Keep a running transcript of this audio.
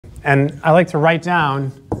And I like to write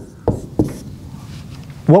down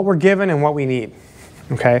what we're given and what we need.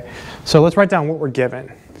 Okay? So let's write down what we're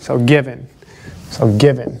given. So given. So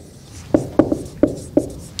given.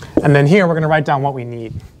 And then here we're going to write down what we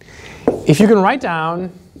need. If you can write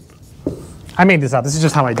down, I made this up. This is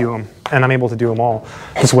just how I do them. And I'm able to do them all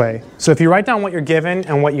this way. So if you write down what you're given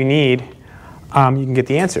and what you need, you can get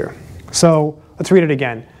the answer. So let's read it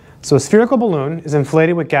again. So a spherical balloon is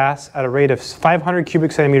inflated with gas at a rate of 500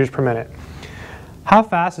 cubic centimeters per minute. How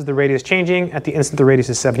fast is the radius changing at the instant the radius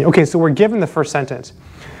is 70? Okay, so we're given the first sentence.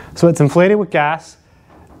 So it's inflated with gas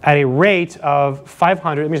at a rate of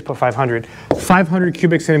 500, let me just put 500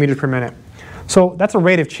 cubic centimeters per minute. So that's a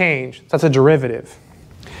rate of change. That's a derivative.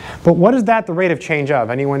 But what is that the rate of change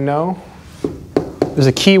of? Anyone know? There's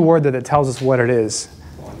a key word there that tells us what it is.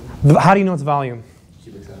 How do you know it's volume?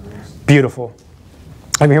 Cubic centimeters. Beautiful.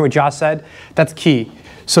 Have you heard what Josh said? That's key.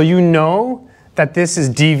 So you know that this is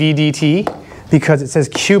dV dt because it says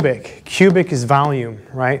cubic. Cubic is volume,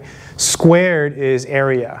 right? Squared is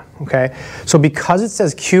area, okay? So because it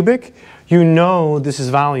says cubic, you know this is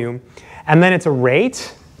volume. And then it's a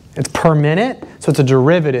rate. It's per minute, so it's a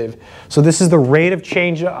derivative. So this is the rate of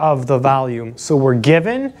change of the volume. So we're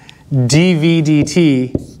given dV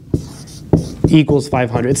dt equals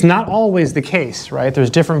 500. It's not always the case, right? There's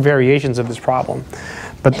different variations of this problem.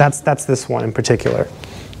 But that's this one in particular.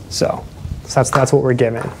 So that's what we're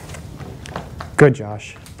given. Good,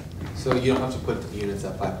 Josh. So you don't have to put the units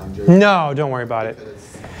at 500? No, don't worry about it.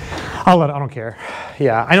 I don't care.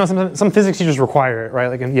 Yeah, I know some physics teachers require it, right?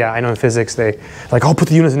 Like, yeah, I know in physics they like, oh, put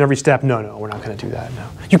the units in every step. No, we're not going to do that. No,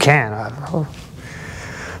 you can.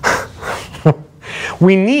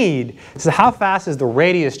 We need. So how fast is the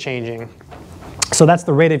radius changing? So that's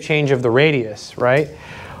the rate of change of the radius, right?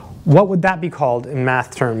 What would that be called in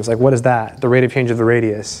math terms? Like, what is that? The rate of change of the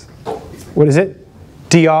radius. What is it?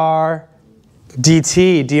 dr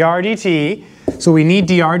dt. dr dt. So we need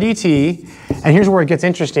dr dt. And here's where it gets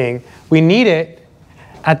interesting. We need it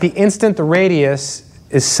at the instant the radius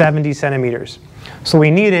is 70 centimeters. So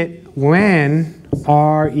we need it when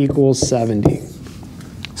r equals 70.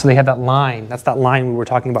 So they have that line. That's that line we were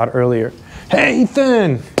talking about earlier. Hey,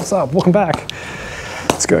 Ethan. What's up? Welcome back.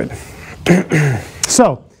 That's good.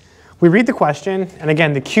 So we read the question. And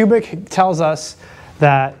again, the cubic tells us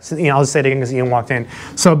that, I'll just say it again because Ian walked in.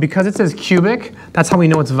 So because it says cubic, that's how we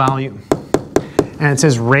know it's volume. And it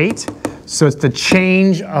says rate. So it's the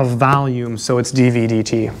change of volume, so it's dV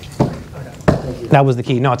dt. That was the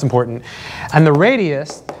key. No, it's important. And the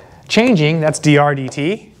radius changing, that's dr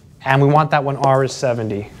dt. And we want that when r is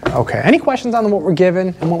 70. Okay, any questions on what we're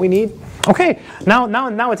given and what we need? Okay,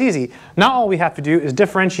 now it's easy. Now all we have to do is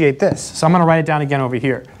differentiate this. So I'm going to write it down again over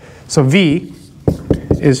here. So V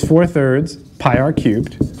is 4/3 pi r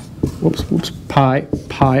cubed.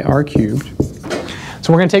 Pi r cubed.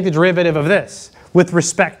 So we're going to take the derivative of this with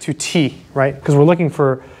respect to t, right? Because we're looking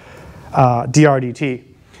for dr dt.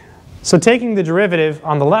 So taking the derivative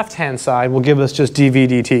on the left-hand side will give us just dV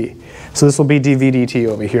dt. So this will be dV dt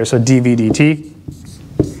over here. So dV dt.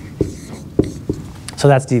 So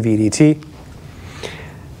that's dV dt.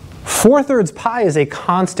 4/3 pi is a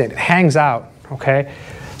constant. It hangs out, okay?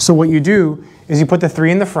 So what you do is you put the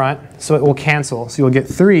 3 in the front, so it will cancel. So you'll get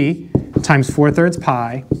 3 times 4/3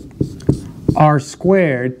 pi r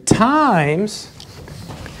squared times,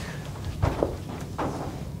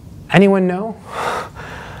 anyone know?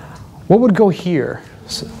 What would go here?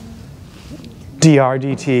 So, dr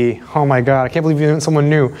dt. Oh my God, I can't believe someone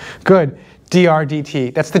knew. Good, dr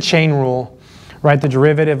dt. That's the chain rule, right? The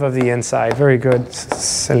derivative of the inside. Very good,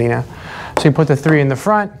 Selena. So you put the 3 in the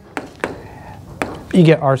front. You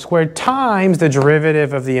get r squared times the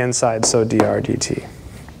derivative of the inside, so dr dt.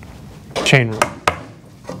 Chain rule.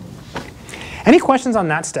 Any questions on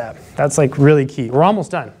that step? That's like really key. We're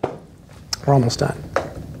almost done. We're almost done.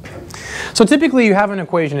 So typically you have an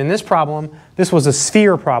equation. In this problem, this was a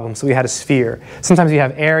sphere problem, so we had a sphere. Sometimes you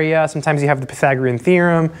have area, sometimes you have the Pythagorean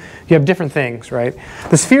theorem. You have different things, right?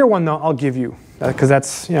 The sphere one, though, I'll give you, because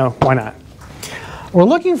that's, why not? We're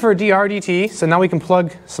looking for dr dt, so now we can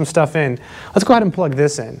plug some stuff in. Let's go ahead and plug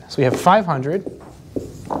this in. So we have 500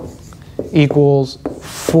 equals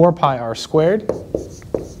 4 pi r squared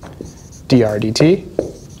dr dt.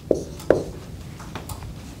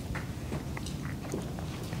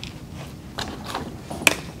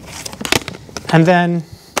 And then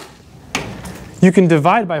you can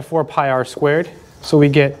divide by 4 pi r squared. So we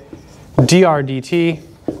get dr dt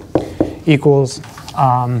equals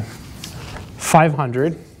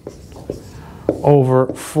 500 over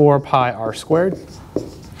 4 pi r squared.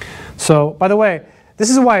 So by the way, this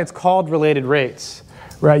is why it's called related rates.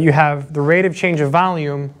 right? You have the rate of change of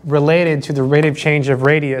volume related to the rate of change of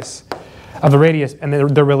radius, and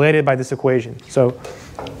they're related by this equation. So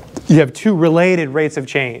you have two related rates of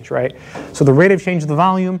change, right? So the rate of change of the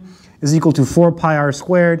volume is equal to 4 pi r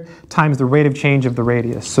squared times the rate of change of the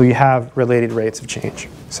radius. So you have related rates of change.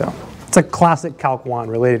 So it's a classic Calc 1,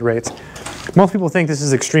 related rates. Most people think this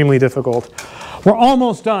is extremely difficult. We're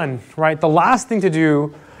almost done, right? The last thing to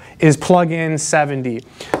do is plug in 7D.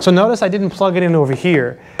 So notice I didn't plug it in over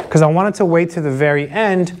here because I wanted to wait to the very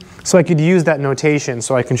end so I could use that notation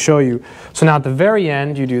so I can show you. So now at the very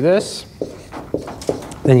end, you do this,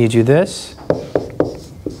 then you do this.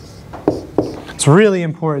 It's really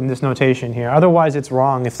important, this notation here. Otherwise, it's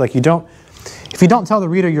wrong. If you don't tell the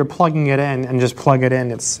reader you're plugging it in and just plug it in,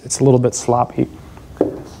 it's a little bit sloppy.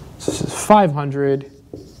 So this is 500,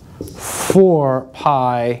 4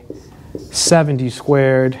 pi 70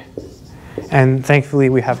 squared, and thankfully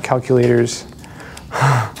we have calculators.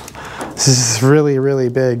 This is really, really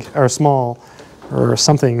big, or small, or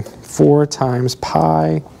something. 4 times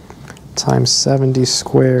pi times 70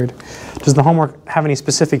 squared. Does the homework have any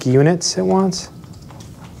specific units it wants?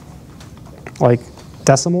 Like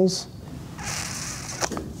decimals?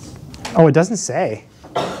 Oh, it doesn't say.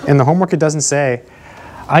 In the homework it doesn't say.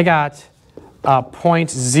 I got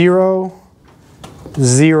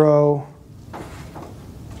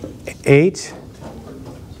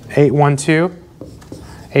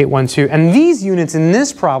 0.00812. And these units in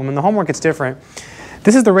this problem, in the homework it's different.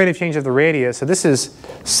 This is the rate of change of the radius, so this is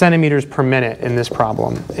centimeters per minute in this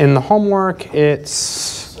problem. In the homework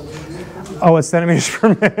it's, oh, it's centimeters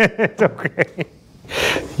per minute, okay.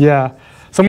 Yeah.